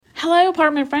Hello,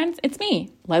 apartment friends. It's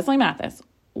me, Leslie Mathis,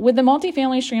 with the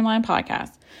Multifamily Streamlined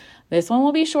podcast. This one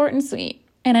will be short and sweet.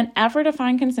 In an effort to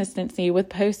find consistency with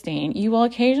posting, you will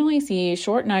occasionally see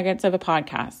short nuggets of a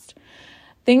podcast.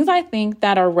 Things I think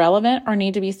that are relevant or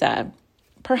need to be said.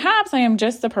 Perhaps I am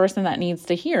just the person that needs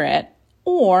to hear it,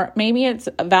 or maybe it's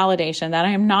a validation that I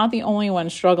am not the only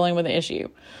one struggling with the issue.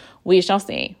 We shall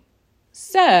see.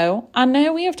 So, I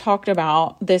know we have talked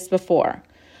about this before.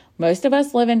 Most of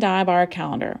us live and die by our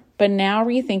calendar, but now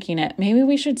rethinking it, maybe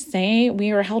we should say we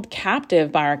are held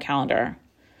captive by our calendar.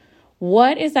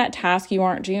 What is that task you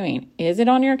aren't doing? Is it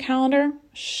on your calendar?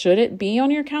 Should it be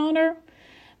on your calendar?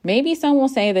 Maybe some will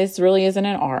say this really isn't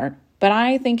an art, but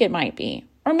I think it might be.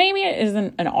 Or maybe it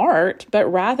isn't an art,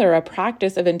 but rather a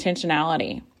practice of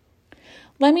intentionality.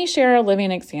 Let me share a living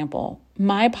example.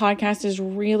 My podcast has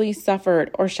really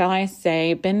suffered, or shall I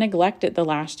say, been neglected the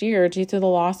last year due to the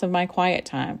loss of my quiet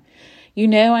time. You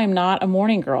know I'm not a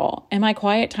morning girl, and my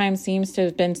quiet time seems to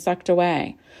have been sucked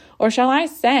away. Or shall I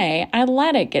say, I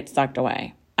let it get sucked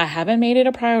away. I haven't made it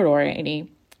a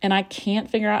priority, and I can't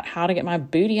figure out how to get my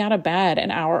booty out of bed an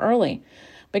hour early.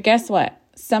 But guess what?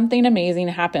 Something amazing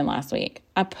happened last week.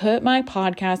 I put my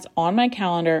podcast on my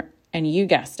calendar, and you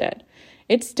guessed it.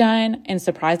 It's done, and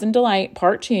Surprise and Delight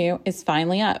Part 2 is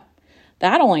finally up.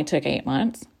 That only took 8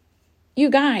 months. You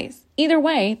guys, either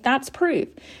way, that's proof.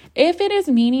 If it is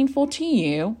meaningful to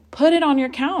you, put it on your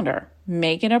calendar.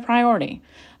 Make it a priority.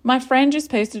 My friend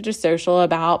just posted a social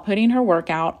about putting her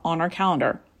workout on her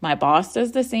calendar. My boss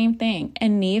does the same thing,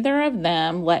 and neither of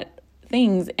them let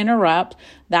things interrupt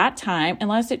that time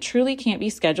unless it truly can't be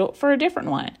scheduled for a different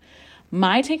one.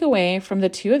 My takeaway from the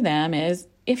two of them is,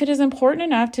 if it is important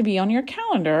enough to be on your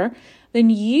calendar, then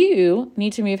you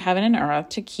need to move heaven and earth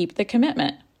to keep the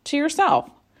commitment to yourself.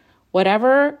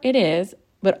 Whatever it is,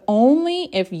 but only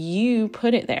if you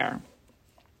put it there.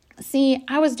 See,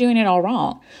 I was doing it all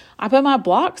wrong. I put my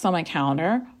blocks on my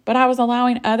calendar, but I was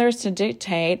allowing others to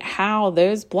dictate how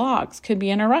those blocks could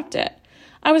be interrupted.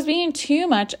 I was being too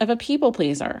much of a people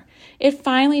pleaser. It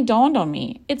finally dawned on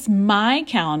me. It's my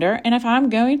calendar, and if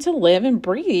I'm going to live and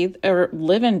breathe or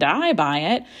live and die by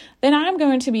it, then I'm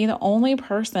going to be the only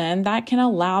person that can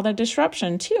allow the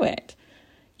disruption to it.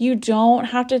 You don't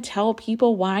have to tell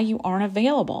people why you aren't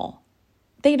available.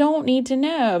 They don't need to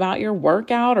know about your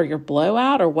workout or your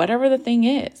blowout or whatever the thing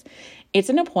is. It's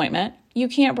an appointment. You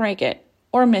can't break it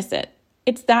or miss it.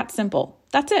 It's that simple.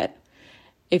 That's it.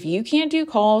 If you can't do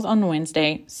calls on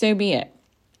Wednesday, so be it.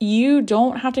 You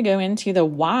don't have to go into the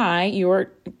why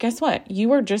guess what?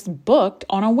 You are just booked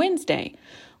on a Wednesday.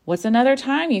 What's another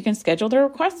time you can schedule the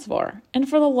requests for? And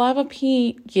for the love of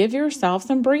Pete, give yourself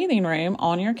some breathing room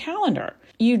on your calendar.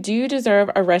 You do deserve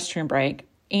a restroom break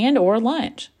and or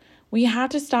lunch. We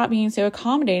have to stop being so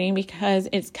accommodating because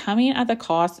it's coming at the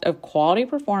cost of quality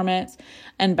performance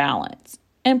and balance,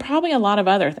 and probably a lot of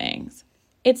other things.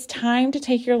 It's time to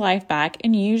take your life back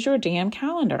and use your damn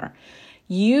calendar.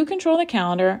 You control the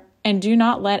calendar and do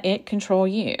not let it control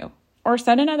you. Or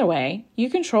said another way, you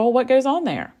control what goes on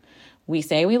there. We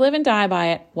say we live and die by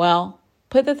it. Well,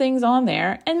 put the things on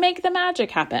there and make the magic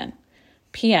happen.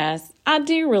 P.S. I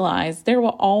do realize there will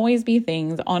always be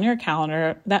things on your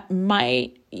calendar that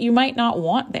you might not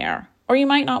want there, or you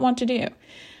might not want to do.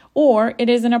 Or it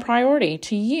isn't a priority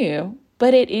to you,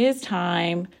 but it is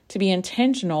time to be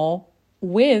intentional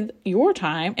with your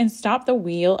time and stop the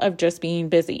wheel of just being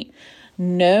busy.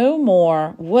 No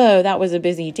more, whoa, that was a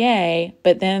busy day,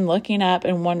 but then looking up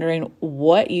and wondering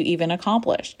what you even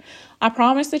accomplished. I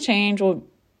promise the change will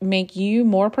make you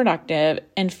more productive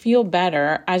and feel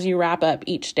better as you wrap up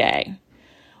each day.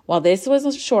 While this was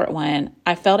a short one,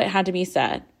 I felt it had to be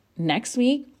said. Next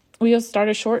week, we will start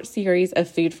a short series of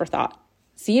food for thought.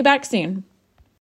 See you back soon.